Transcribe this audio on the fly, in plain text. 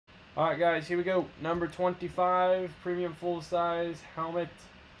Alright guys, here we go. Number 25, premium full size helmet.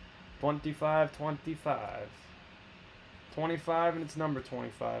 25, 25. 25 and it's number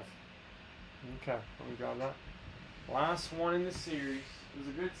 25. Okay, let me grab that. Last one in the series. It was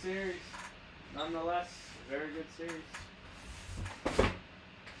a good series. Nonetheless, a very good series.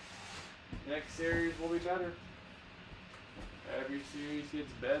 Next series will be better. Every series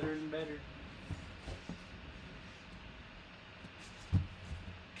gets better and better.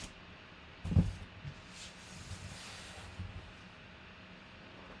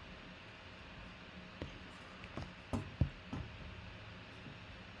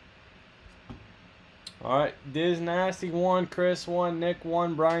 Alright, Diz Nasty 1, Chris 1, Nick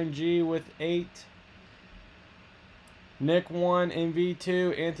 1, Brian G with 8. Nick 1, MV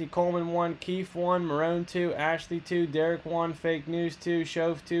 2, Anthony Coleman 1, Keith 1, Marone 2, Ashley 2, Derek 1, Fake News 2,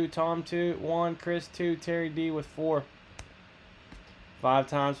 Shove 2, Tom 2, 1, Chris 2, Terry D with 4. 5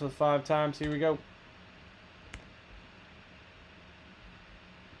 times with 5 times. Here we go.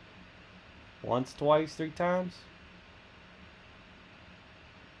 Once, twice, 3 times.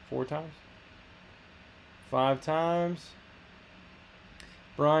 4 times. 5 times.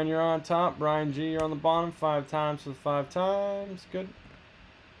 Brian, you're on top. Brian G, you're on the bottom. 5 times with 5 times. Good.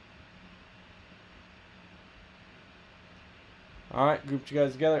 Alright, grouped you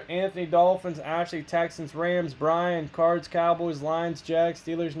guys together. Anthony, Dolphins. Ashley, Texans, Rams. Brian, Cards, Cowboys, Lions, Jags,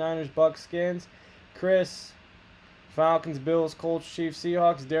 Steelers, Niners, Bucks, Skins. Chris, Falcons, Bills, Colts, Chiefs,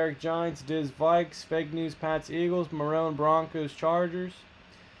 Seahawks. Derek, Giants. Diz, Vikes. Fake News, Pats, Eagles. Marone, Broncos, Chargers.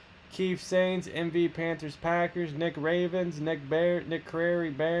 Keith, Saints. MV, Panthers, Packers. Nick, Ravens. Nick, Nick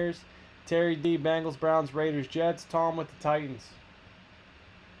Carreri, Bears. Terry D, Bengals, Browns, Raiders, Jets. Tom with the Titans.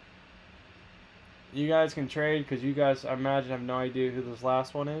 You guys can trade because you guys, I imagine, have no idea who this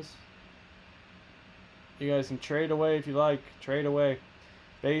last one is. You guys can trade away if you like. Trade away.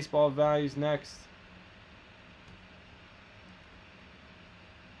 Baseball values next.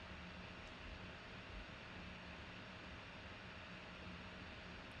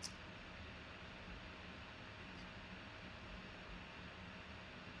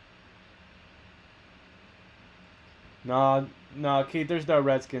 No, Keith, there's no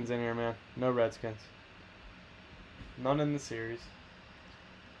Redskins in here, man. No Redskins. None in the series.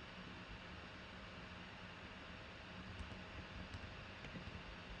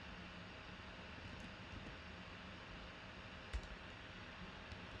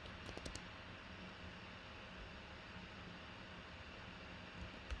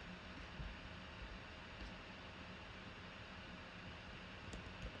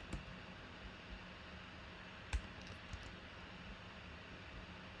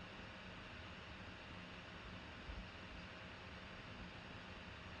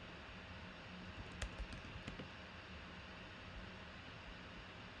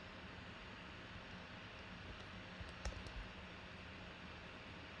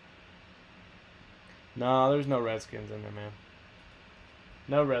 No, there's no Redskins in there, man.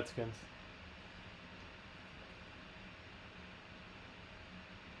 No Redskins.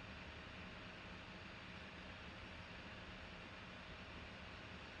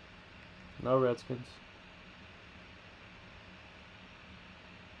 No Redskins.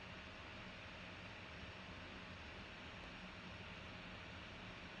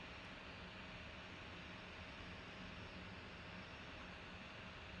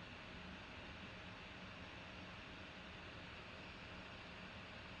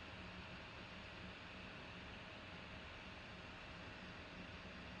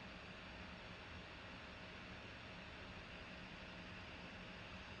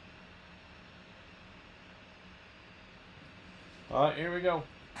 Alright, here we go.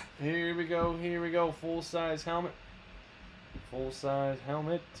 Here we go. Here we go. Full size helmet. Full size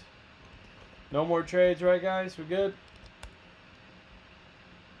helmet. No more trades, right, guys? We good?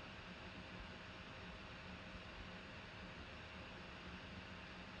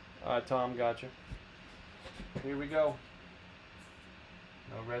 Alright, Tom, gotcha. Here we go.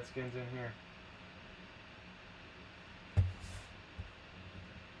 No Redskins in here.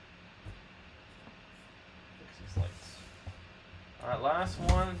 Fix these lights. Alright, last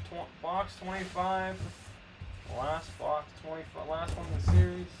one, box 25. Last box 25. Last one in the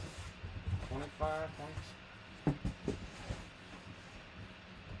series. 25, 20.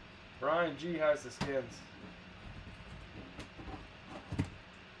 Brian G has the Skins.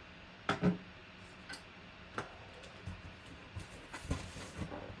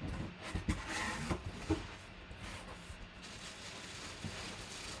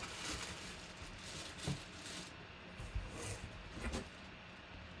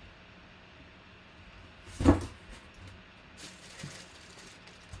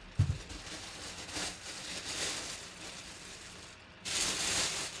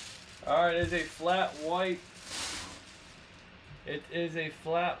 Alright, it is a flat white. It is a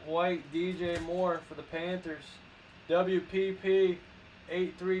flat white DJ Moore for the Panthers. WPP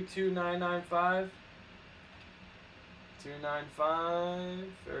 832995. 295.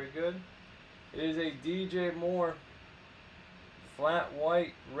 Very good. It is a DJ Moore flat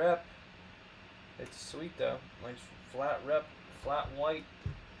white rep. It's sweet though. Nice flat rep, flat white.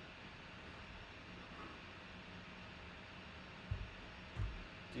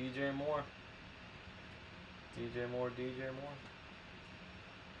 DJ Moore. DJ Moore, DJ Moore.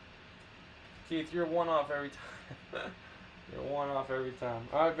 Keith, you're one off every time. You're one off every time.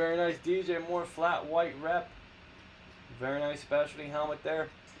 Alright, very nice. DJ Moore, flat white rep. Very nice specialty helmet there.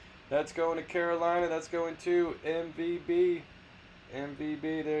 That's going to Carolina. That's going to MVB.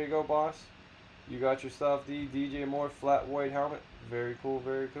 MVB, there you go, boss. You got yourself the DJ Moore flat white helmet. Very cool,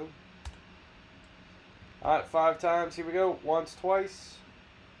 very cool. Alright, 5 times. Here we go. Once, twice.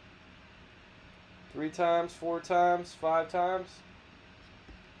 3 times, 4 times, 5 times.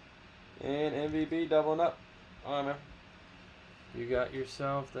 And MVB doubling up. Alright, man. You got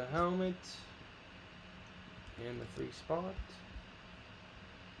yourself the helmet and the free spot.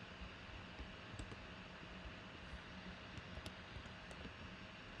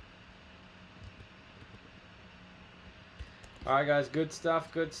 Alright, guys. Good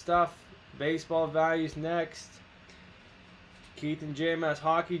stuff, good stuff. Baseball values next. Keith and Jim has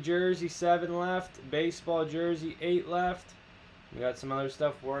hockey jersey 7 left, baseball jersey 8 left. We got some other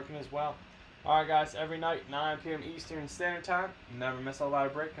stuff working as well. Alright guys, every night 9 p.m. Eastern Standard Time. Never miss a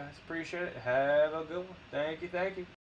live break, guys. Appreciate it. Have a good one. Thank you, thank you.